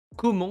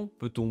comment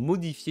peut-on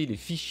modifier les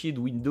fichiers de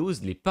Windows,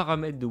 les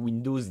paramètres de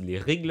Windows, les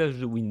réglages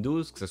de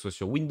Windows, que ce soit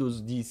sur Windows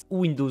 10 ou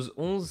Windows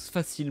 11,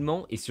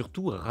 facilement et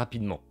surtout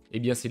rapidement.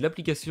 Eh bien, c'est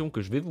l'application que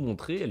je vais vous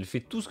montrer, elle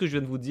fait tout ce que je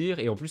viens de vous dire,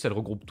 et en plus elle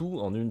regroupe tout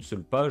en une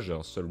seule page,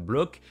 un seul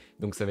bloc,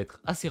 donc ça va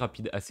être assez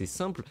rapide, assez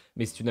simple,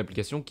 mais c'est une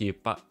application qui n'est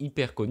pas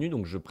hyper connue,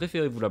 donc je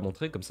préférais vous la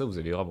montrer, comme ça vous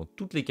avez vraiment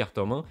toutes les cartes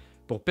en main,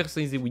 pour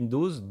personnaliser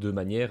Windows de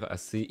manière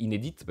assez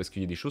inédite, parce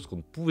qu'il y a des choses qu'on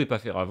ne pouvait pas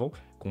faire avant,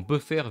 qu'on peut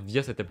faire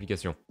via cette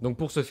application. Donc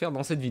pour ce faire,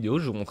 dans cette vidéo,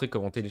 je vais vous montrer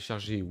comment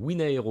télécharger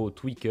Winaero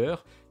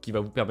Tweaker, qui va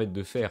vous permettre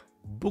de faire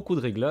beaucoup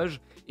de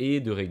réglages et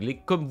de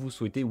régler comme vous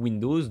souhaitez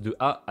Windows de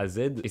A à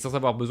Z, et sans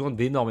avoir besoin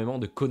d'énormément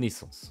de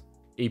connaissances.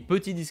 Et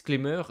petit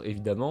disclaimer,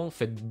 évidemment,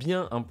 faites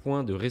bien un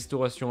point de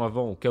restauration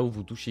avant au cas où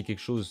vous touchiez quelque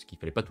chose qu'il ne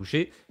fallait pas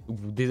toucher, ou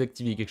que vous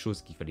désactiviez quelque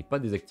chose qu'il ne fallait pas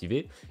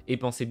désactiver, et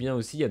pensez bien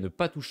aussi à ne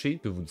pas toucher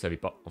que vous ne savez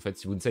pas. En fait,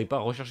 si vous ne savez pas,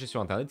 recherchez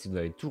sur internet, si vous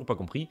n'avez toujours pas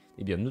compris,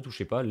 eh bien ne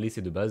touchez pas,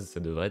 laissez de base, ça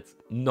devrait être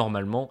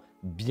normalement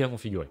bien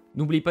configuré.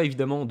 N'oubliez pas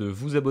évidemment de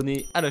vous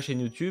abonner à la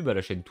chaîne YouTube, à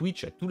la chaîne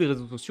Twitch, à tous les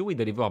réseaux sociaux et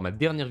d'aller voir ma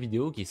dernière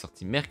vidéo qui est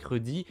sortie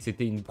mercredi.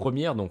 C'était une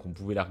première, donc on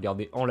pouvait la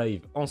regarder en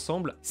live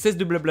ensemble. Cesse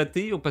de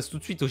blablater, on passe tout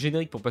de suite au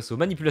générique pour passer aux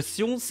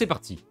manipulations, c'est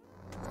parti.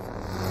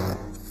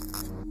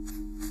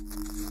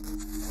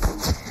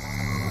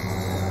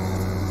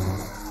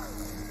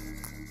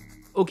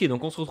 Ok,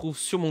 donc on se retrouve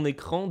sur mon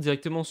écran,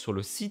 directement sur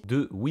le site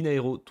de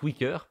Winaero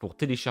Tweaker pour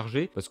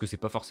télécharger, parce que c'est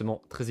pas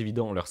forcément très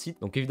évident leur site.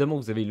 Donc évidemment,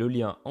 vous avez le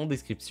lien en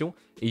description,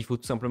 et il faut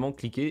tout simplement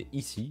cliquer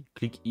ici,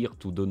 click here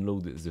to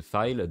download the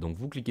file. Donc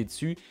vous cliquez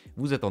dessus,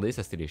 vous attendez,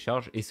 ça se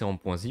télécharge, et c'est en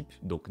 .zip,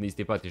 donc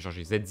n'hésitez pas à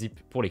télécharger ZZip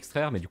pour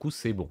l'extraire, mais du coup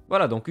c'est bon.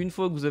 Voilà, donc une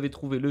fois que vous avez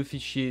trouvé le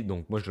fichier,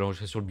 donc moi je l'ai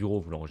enregistré sur le bureau,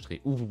 vous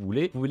l'enregistrez où vous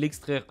voulez, vous pouvez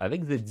l'extraire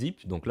avec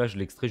ZZip, donc là je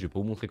l'extrais, je vais pas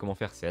vous montrer comment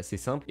faire, c'est assez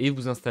simple, et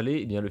vous installez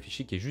eh bien, le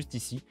fichier qui est juste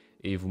ici,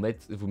 et vous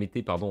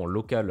mettez en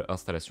local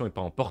installation et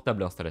pas en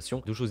portable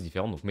installation, deux choses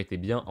différentes, donc mettez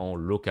bien en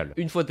local.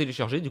 Une fois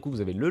téléchargé, du coup vous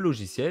avez le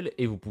logiciel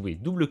et vous pouvez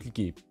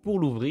double-cliquer pour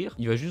l'ouvrir,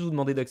 il va juste vous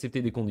demander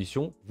d'accepter des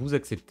conditions, vous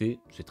acceptez,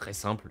 c'est très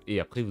simple, et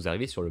après vous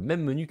arrivez sur le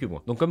même menu que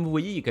moi. Donc comme vous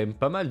voyez, il y a quand même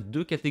pas mal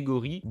de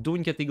catégories, dont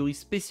une catégorie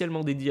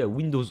spécialement dédiée à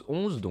Windows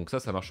 11, donc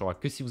ça marchera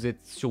que si vous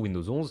êtes sur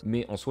Windows 11,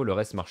 mais en soi le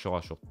reste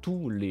marchera sur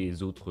tous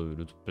les autres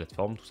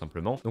plateformes tout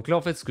simplement. Donc là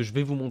en fait ce que je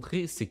vais vous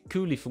montrer, c'est que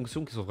les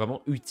fonctions qui sont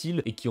vraiment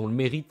utiles et qui ont le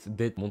mérite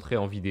d'être montrées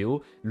en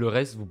vidéo. Le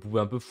reste, vous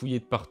pouvez un peu fouiller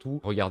de partout,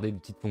 regarder des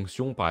petites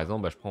fonctions, par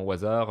exemple, je prends au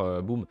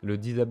hasard, boum, le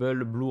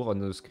Disable Blur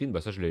on Screen,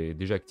 ça je l'ai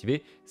déjà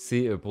activé,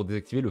 c'est pour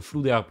désactiver le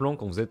flou d'arrière-plan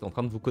quand vous êtes en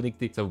train de vous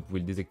connecter. Ça, vous pouvez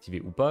le désactiver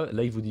ou pas.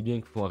 Là, il vous dit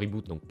bien qu'il faut un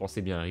reboot, donc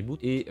pensez bien à un reboot.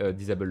 Et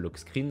Disable Lock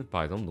Screen,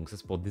 par exemple, donc ça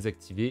c'est pour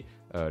désactiver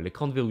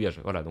l'écran de verrouillage.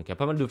 Voilà, donc il y a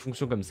pas mal de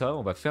fonctions comme ça.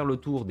 On va faire le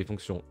tour des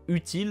fonctions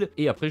utiles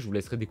et après je vous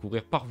laisserai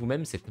découvrir par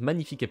vous-même cette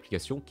magnifique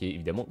application qui est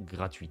évidemment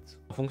gratuite.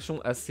 En fonction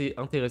assez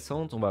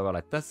intéressante, on va avoir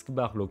la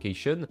Taskbar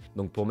Location,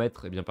 donc pour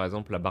mettre, eh bien, par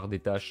exemple, la barre des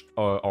tâches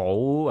en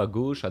haut, à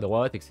gauche, à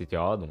droite, etc.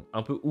 Donc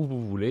un peu où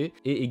vous voulez.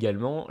 Et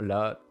également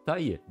la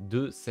taille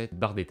de cette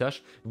barre des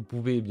tâches. Vous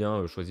pouvez eh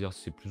bien choisir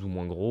si c'est plus ou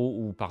moins gros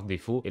ou par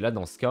défaut. Et là,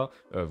 dans ce cas,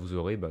 vous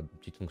aurez une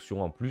petite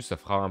fonction en plus. Ça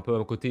fera un peu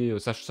un côté,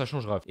 ça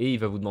changera. Et il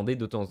va vous demander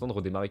de temps en temps de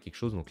redémarrer quelque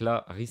chose. Donc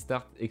là,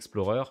 Restart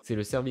Explorer, c'est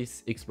le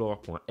service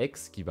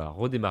explorer.x qui va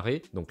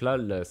redémarrer. Donc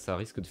là, ça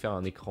risque de faire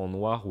un écran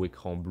noir ou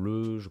écran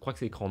bleu. Je crois que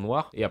c'est écran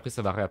noir. Et après,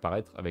 ça va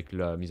réapparaître avec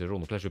la mise à jour.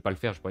 Donc là, je vais pas le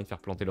faire. Je vais pas envie de faire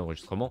planter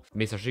l'enregistrement.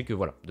 Mais sachez que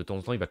voilà, de temps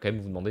en temps, il va quand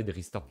même vous demander de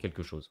restart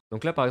quelque chose.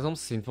 Donc là, par exemple,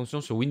 c'est une fonction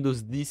sur Windows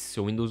 10,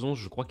 sur Windows 11.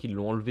 Je crois qu'ils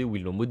l'ont enlevé ou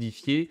ils l'ont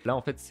modifié. Là,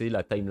 en fait, c'est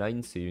la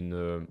timeline. C'est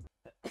une...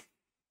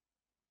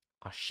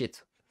 Ah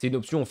shit. C'est une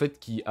option en fait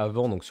qui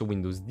avant, donc sur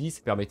Windows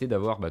 10, permettait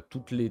d'avoir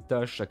toutes les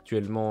tâches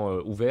actuellement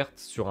ouvertes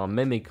sur un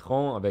même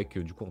écran avec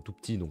du coup en tout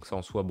petit. Donc ça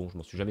en soi, bon, je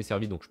m'en suis jamais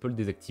servi donc je peux le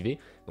désactiver.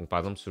 Donc par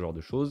exemple ce genre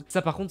de choses.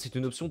 Ça par contre c'est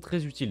une option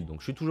très utile.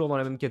 Donc je suis toujours dans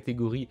la même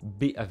catégorie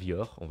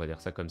behavior, on va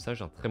dire ça comme ça.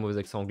 J'ai un très mauvais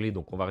accent anglais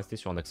donc on va rester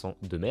sur un accent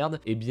de merde.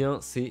 Et bien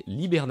c'est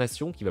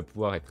l'hibernation qui va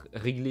pouvoir être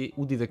réglée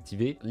ou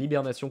désactivée.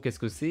 L'hibernation qu'est-ce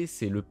que c'est?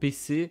 C'est le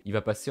PC, il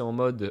va passer en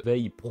mode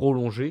veille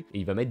prolongée et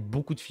il va mettre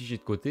beaucoup de fichiers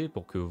de côté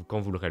pour que quand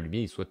vous le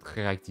rallumiez il soit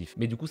très réactif.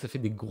 Mais du coup ça fait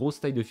des grosses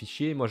tailles de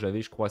fichiers. Moi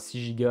j'avais je crois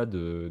 6 Go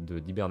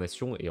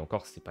d'hibernation et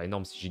encore c'est pas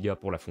énorme 6 Go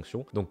pour la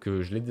fonction. Donc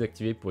je l'ai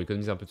désactivé pour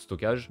économiser un peu de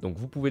stockage. Donc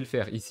vous pouvez le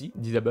faire ici,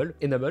 disable,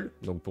 enable,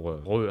 donc pour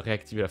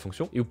réactiver la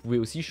fonction. Et vous pouvez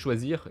aussi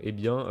choisir eh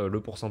bien, le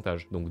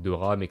pourcentage, donc de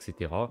RAM,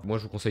 etc. Moi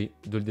je vous conseille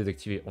de le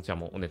désactiver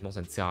entièrement. Honnêtement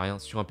ça ne sert à rien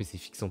sur un PC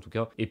fixe en tout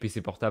cas. Et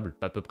PC portable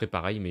à peu près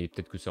pareil, mais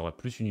peut-être que ça aura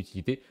plus une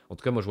utilité. En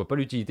tout cas moi je vois pas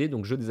l'utilité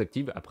donc je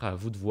désactive, après à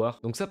vous de voir.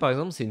 Donc ça par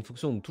exemple c'est une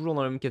fonction toujours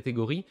dans la même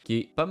catégorie qui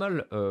est pas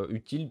mal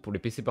utile pour les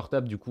PC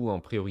portables du coup en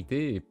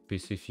priorité, et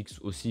PC fixe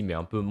aussi mais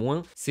un peu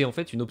moins. C'est en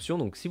fait une option,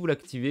 donc si vous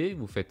l'activez,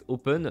 vous faites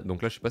open,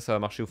 donc là je sais pas si ça va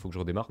marcher ou faut que je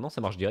redémarre, non ça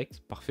marche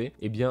direct, parfait.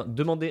 Et bien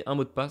demandez un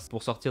mot de passe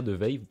pour sortir de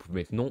veille, vous pouvez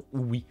mettre non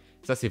ou oui.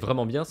 Ça c'est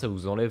vraiment bien, ça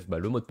vous enlève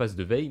le mot de passe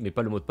de veille, mais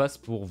pas le mot de passe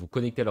pour vous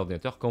connecter à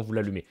l'ordinateur quand vous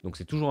l'allumez. Donc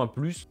c'est toujours un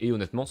plus, et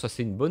honnêtement ça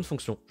c'est une bonne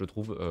fonction, je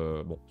trouve.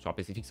 Bon, sur un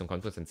PC fixe encore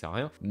une fois ça ne sert à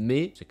rien,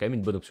 mais c'est quand même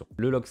une bonne option.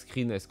 Le lock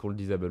screen, est-ce qu'on le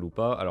disable ou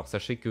pas? Alors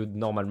sachez que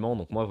normalement,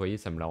 donc moi vous voyez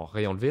ça me l'a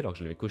réenlevé alors que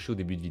je l'avais coché au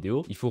début de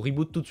vidéo. Il faut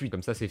reboot tout de suite,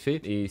 comme ça c'est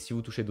fait, et si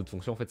vous touchez d'autres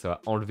fonctions en fait ça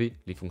va enlever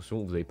les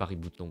fonctions où vous n'avez pas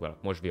reboot. Donc voilà,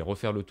 moi je vais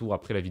refaire le tour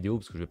après la vidéo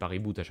parce que je vais pas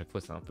reboot à chaque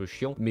fois, c'est un peu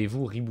chiant, mais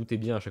vous rebootez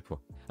bien à chaque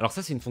fois. Alors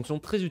ça c'est une fonction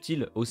très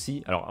utile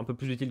aussi, alors un peu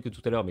plus utile que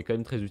tout à l'heure mais quand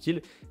même très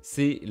utile,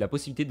 c'est la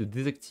possibilité de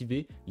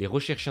désactiver les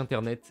recherches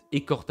internet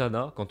et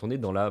Cortana quand on est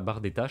dans la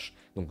barre des tâches.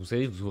 Donc vous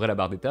savez, vous ouvrez la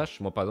barre des tâches,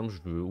 moi par exemple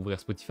je veux ouvrir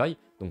Spotify,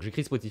 donc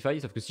j'écris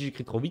Spotify, sauf que si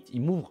j'écris trop vite,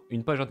 il m'ouvre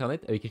une page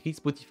internet avec écrit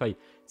Spotify.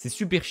 C'est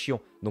super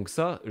chiant, donc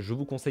ça je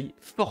vous conseille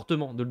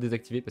fortement de le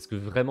désactiver parce que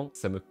vraiment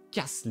ça me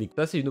casse les...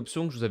 Ça c'est une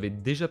option que je vous avais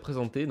déjà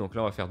présentée, donc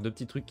là on va faire deux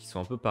petits trucs qui sont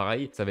un peu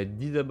pareils. Ça va être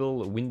Disable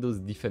Windows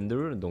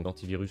Defender, donc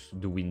l'antivirus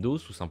de Windows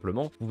tout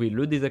simplement. Vous pouvez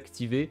le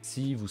désactiver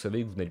si vous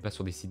savez que vous n'allez pas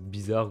sur des sites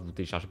bizarres, que vous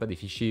téléchargez pas des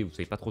fichiers, vous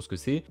savez pas trop ce que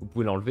c'est. Vous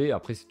pouvez l'enlever,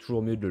 après c'est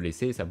toujours mieux de le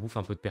laisser, ça bouffe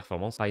un peu de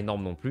performance, pas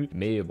énorme non plus,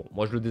 mais bon,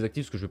 moi je le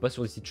désactive parce que je vais pas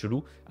sur des sites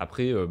chelous.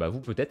 Après vous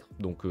peut-être,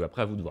 donc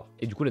après à vous de voir.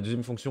 Et du coup la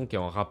deuxième fonction qui est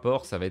en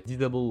rapport, ça va être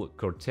Disable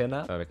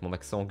Cortana, avec mon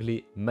accent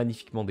anglais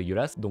magnifiquement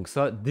dégueulasse. Donc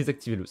ça,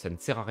 désactivez-le, ça ne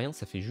sert à rien,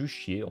 ça fait juste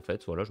chier en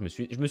fait. Voilà, je me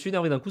suis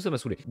énervé d'un coup, ça m'a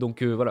saoulé.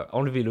 Donc voilà,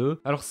 enlevez-le.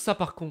 Alors ça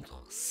par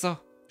contre,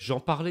 ça... J'en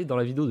parlais dans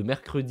la vidéo de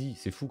mercredi,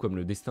 c'est fou comme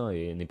le destin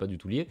n'est pas du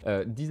tout lié.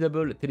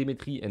 Disable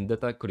Telemetry and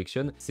Data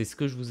Collection, c'est ce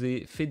que je vous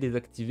ai fait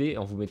désactiver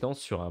en vous mettant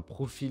sur un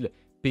profil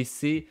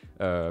PC,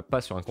 pas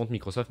sur un compte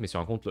Microsoft mais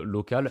sur un compte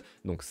local,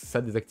 donc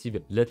ça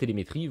désactive la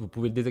télémétrie. Vous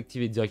pouvez le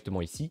désactiver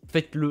directement ici,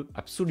 faites-le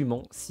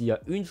absolument. S'il y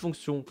a une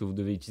fonction que vous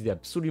devez utiliser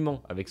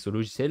absolument avec ce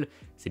logiciel,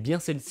 c'est bien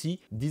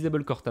celle-ci.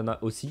 Disable Cortana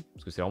aussi,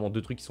 parce que c'est vraiment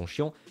deux trucs qui sont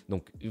chiants,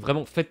 donc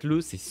vraiment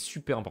faites-le, c'est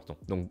super important.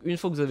 Donc une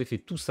fois que vous avez fait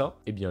tout ça,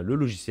 et bien le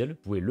logiciel,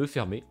 vous pouvez le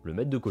fermer, le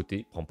mettre de côté,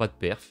 il prend pas de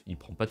perf, il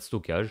prend pas de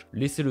stockage,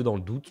 laissez-le dans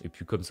le doute, et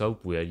puis comme ça vous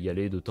pouvez y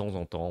aller de temps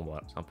en temps,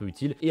 voilà, c'est un peu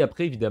utile. Et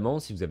après évidemment,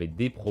 si vous avez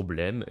des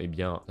problèmes, et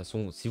bien de toute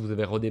façon, si vous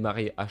avez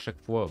redémarré à chaque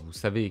fois, vous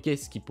savez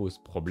qu'est-ce qui pose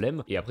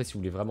problème. Et après, si vous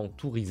voulez vraiment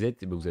tout reset,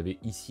 et bien vous avez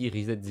ici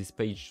Reset this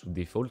page sous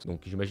default.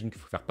 Donc j'imagine qu'il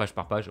faut faire page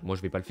par page. Moi,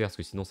 je vais pas le faire parce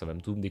que sinon ça va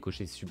tout me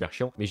décocher, c'est super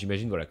chiant. Mais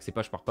j'imagine voilà que c'est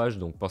page par page.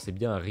 Donc pensez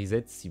bien à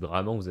reset si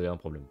vraiment vous avez un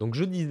problème. Donc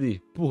je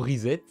disais pour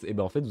reset, et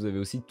ben en fait vous avez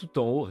aussi tout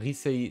en haut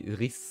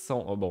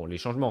les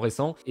changements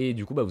récents. Et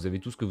du coup, vous avez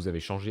tout ce que vous avez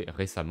changé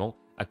récemment,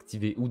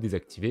 activé ou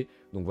désactivé.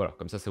 Donc voilà,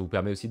 comme ça vous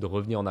permet aussi de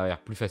revenir en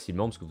arrière plus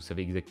facilement parce que vous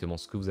savez exactement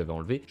ce que vous avez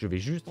enlevé. Je vais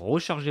juste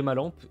recharger ma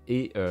lampe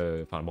et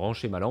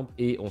brancher ma lampe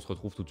et on se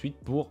retrouve tout de suite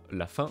pour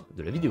la fin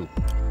de la vidéo.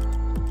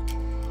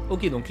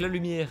 Ok, donc la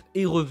lumière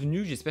est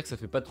revenue, j'espère que ça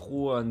fait pas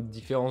trop une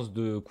différence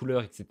de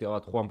couleur, etc.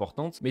 trop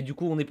importante, mais du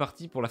coup on est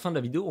parti pour la fin de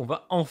la vidéo, on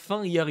va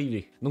enfin y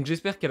arriver. Donc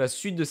j'espère qu'à la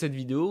suite de cette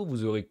vidéo,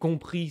 vous aurez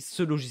compris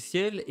ce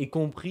logiciel et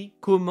compris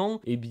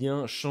comment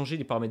changer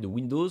les paramètres de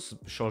Windows,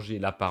 changer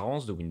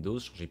l'apparence de Windows,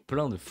 changer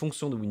plein de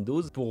fonctions de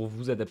Windows pour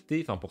vous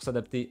adapter, pour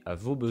s'adapter à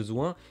vos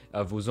besoins,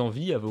 à vos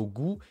envies, à vos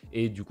goûts,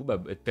 et du coup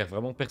être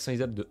vraiment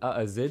personnalisable de A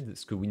à Z,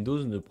 ce que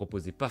Windows ne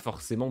proposait pas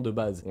forcément de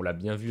base. On l'a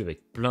bien vu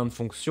avec plein de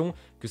fonctions,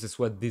 que ce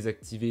soit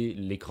désactiver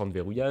l'écran de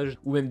verrouillage,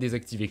 ou même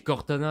désactiver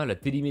Cortana, la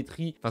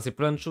télémétrie, c'est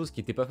plein de choses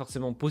qui n'étaient pas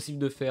forcément possibles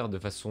de faire de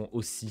façon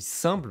aussi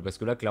simple, parce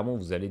que là clairement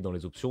vous allez dans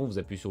les options, vous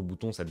appuyez sur le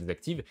bouton, ça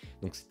désactive,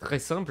 donc c'est très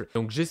simple.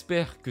 Donc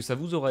j'espère que ça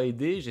vous aura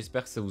aidé,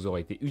 j'espère que ça vous aura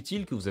été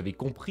utile, que vous avez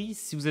compris.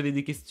 Si vous avez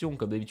des questions,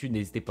 comme d'habitude,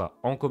 n'hésitez pas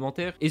en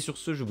commentaire, et sur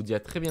ce je vous dis à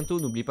très bientôt.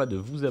 N'oubliez pas de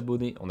vous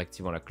abonner en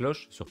activant la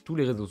cloche sur tous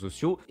les réseaux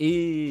sociaux,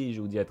 et je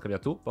vous dis à très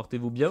bientôt,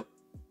 portez-vous bien,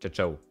 ciao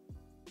ciao.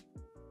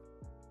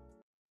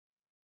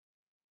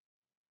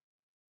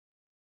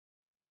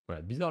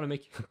 Voilà, bizarre le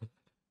mec.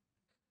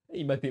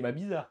 Il m'a fait ma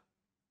bizarre.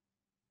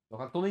 On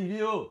va tourner une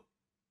vidéo.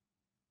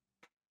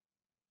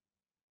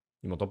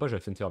 Il m'entend pas, j'ai la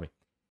fenêtre fermée.